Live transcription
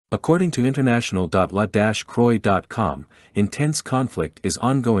According to international.la-croix.com, intense conflict is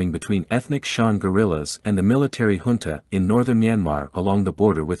ongoing between ethnic Shan guerrillas and the military junta in northern Myanmar along the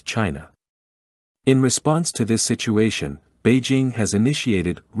border with China. In response to this situation, Beijing has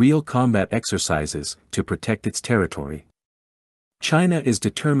initiated real combat exercises to protect its territory. China is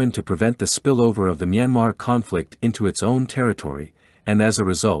determined to prevent the spillover of the Myanmar conflict into its own territory, and as a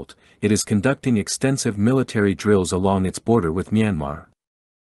result, it is conducting extensive military drills along its border with Myanmar.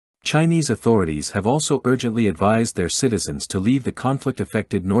 Chinese authorities have also urgently advised their citizens to leave the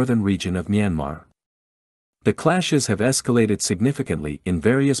conflict-affected northern region of Myanmar. The clashes have escalated significantly in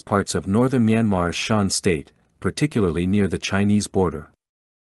various parts of northern Myanmar's Shan state, particularly near the Chinese border.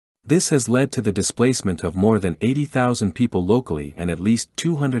 This has led to the displacement of more than 80,000 people locally and at least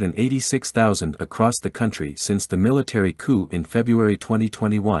 286,000 across the country since the military coup in February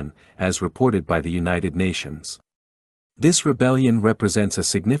 2021, as reported by the United Nations. This rebellion represents a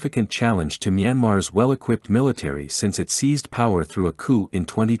significant challenge to Myanmar's well-equipped military since it seized power through a coup in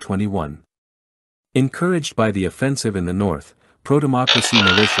 2021. Encouraged by the offensive in the north, pro-democracy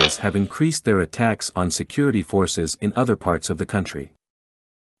militias have increased their attacks on security forces in other parts of the country.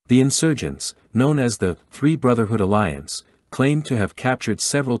 The insurgents, known as the Three Brotherhood Alliance, claim to have captured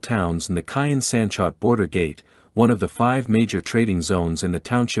several towns in the Kayan Sanchot border gate, one of the 5 major trading zones in the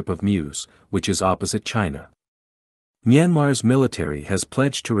township of Muse, which is opposite China. Myanmar's military has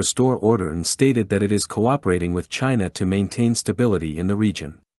pledged to restore order and stated that it is cooperating with China to maintain stability in the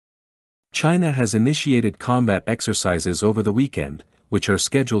region. China has initiated combat exercises over the weekend, which are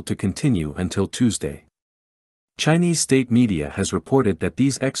scheduled to continue until Tuesday. Chinese state media has reported that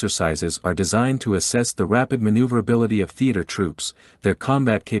these exercises are designed to assess the rapid maneuverability of theater troops, their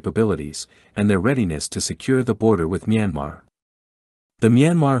combat capabilities, and their readiness to secure the border with Myanmar. The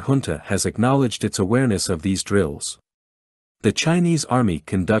Myanmar junta has acknowledged its awareness of these drills. The Chinese army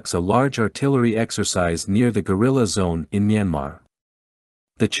conducts a large artillery exercise near the guerrilla zone in Myanmar.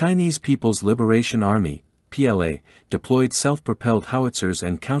 The Chinese People's Liberation Army, PLA, deployed self-propelled howitzers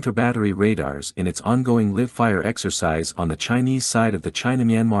and counter-battery radars in its ongoing live-fire exercise on the Chinese side of the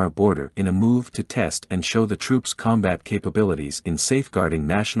China-Myanmar border in a move to test and show the troops' combat capabilities in safeguarding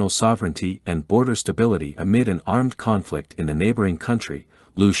national sovereignty and border stability amid an armed conflict in the neighboring country,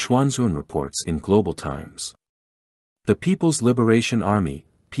 Lu Xuanzun reports in Global Times. The People's Liberation Army,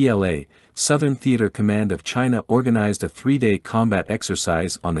 PLA, Southern Theater Command of China organized a 3-day combat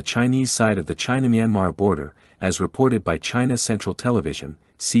exercise on the Chinese side of the China-Myanmar border, as reported by China Central Television,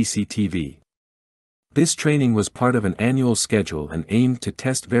 CCTV. This training was part of an annual schedule and aimed to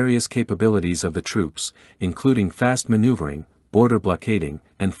test various capabilities of the troops, including fast maneuvering, border blockading,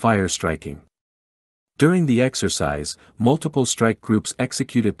 and fire striking. During the exercise, multiple strike groups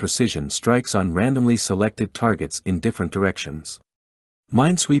executed precision strikes on randomly selected targets in different directions.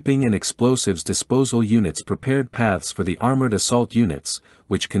 Minesweeping and explosives disposal units prepared paths for the armored assault units,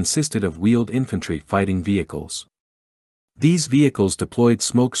 which consisted of wheeled infantry fighting vehicles. These vehicles deployed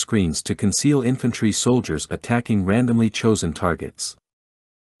smoke screens to conceal infantry soldiers attacking randomly chosen targets.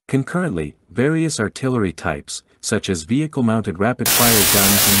 Concurrently, various artillery types, such as vehicle-mounted rapid-fire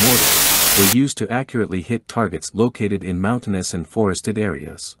guns and mortars, were used to accurately hit targets located in mountainous and forested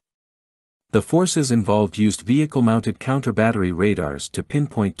areas. The forces involved used vehicle-mounted counter-battery radars to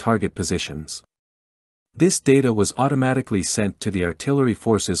pinpoint target positions. This data was automatically sent to the artillery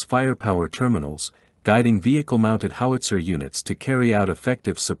force's firepower terminals, guiding vehicle-mounted howitzer units to carry out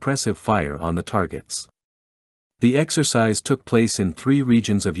effective suppressive fire on the targets. The exercise took place in 3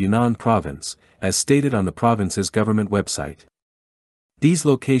 regions of Yunnan Province, as stated on the province's government website. These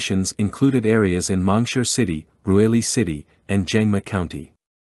locations included areas in Mangshur City, Ruili City, and Jengma County.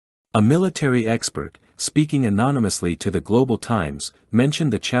 A military expert, speaking anonymously to the Global Times,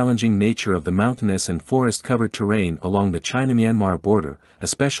 mentioned the challenging nature of the mountainous and forest-covered terrain along the China-Myanmar border,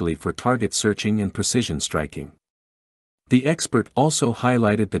 especially for target searching and precision striking. The expert also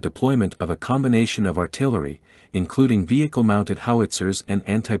highlighted the deployment of a combination of artillery, including vehicle-mounted howitzers and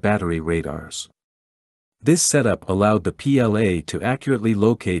anti-battery radars. This setup allowed the PLA to accurately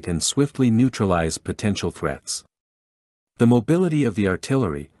locate and swiftly neutralize potential threats. The mobility of the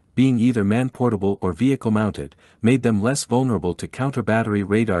artillery, being either man-portable or vehicle-mounted, made them less vulnerable to counter-battery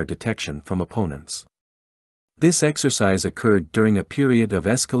radar detection from opponents. This exercise occurred during a period of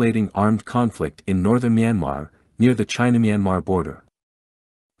escalating armed conflict in northern Myanmar, near the China-Myanmar border.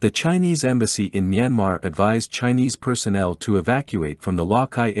 The Chinese embassy in Myanmar advised Chinese personnel to evacuate from the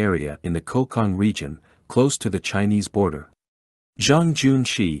Lokai area in the Kokang region, close to the Chinese border. Zhang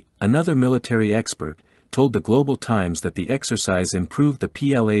Junshi, another military expert, told the Global Times that the exercise improved the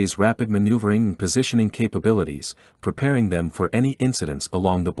PLA's rapid maneuvering and positioning capabilities, preparing them for any incidents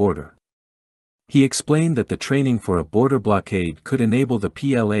along the border. He explained that the training for a border blockade could enable the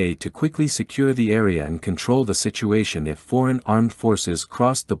PLA to quickly secure the area and control the situation if foreign armed forces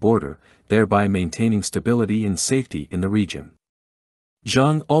crossed the border, thereby maintaining stability and safety in the region.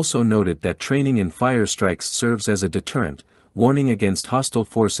 Zhang also noted that training in fire strikes serves as a deterrent, warning against hostile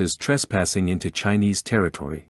forces trespassing into Chinese territory.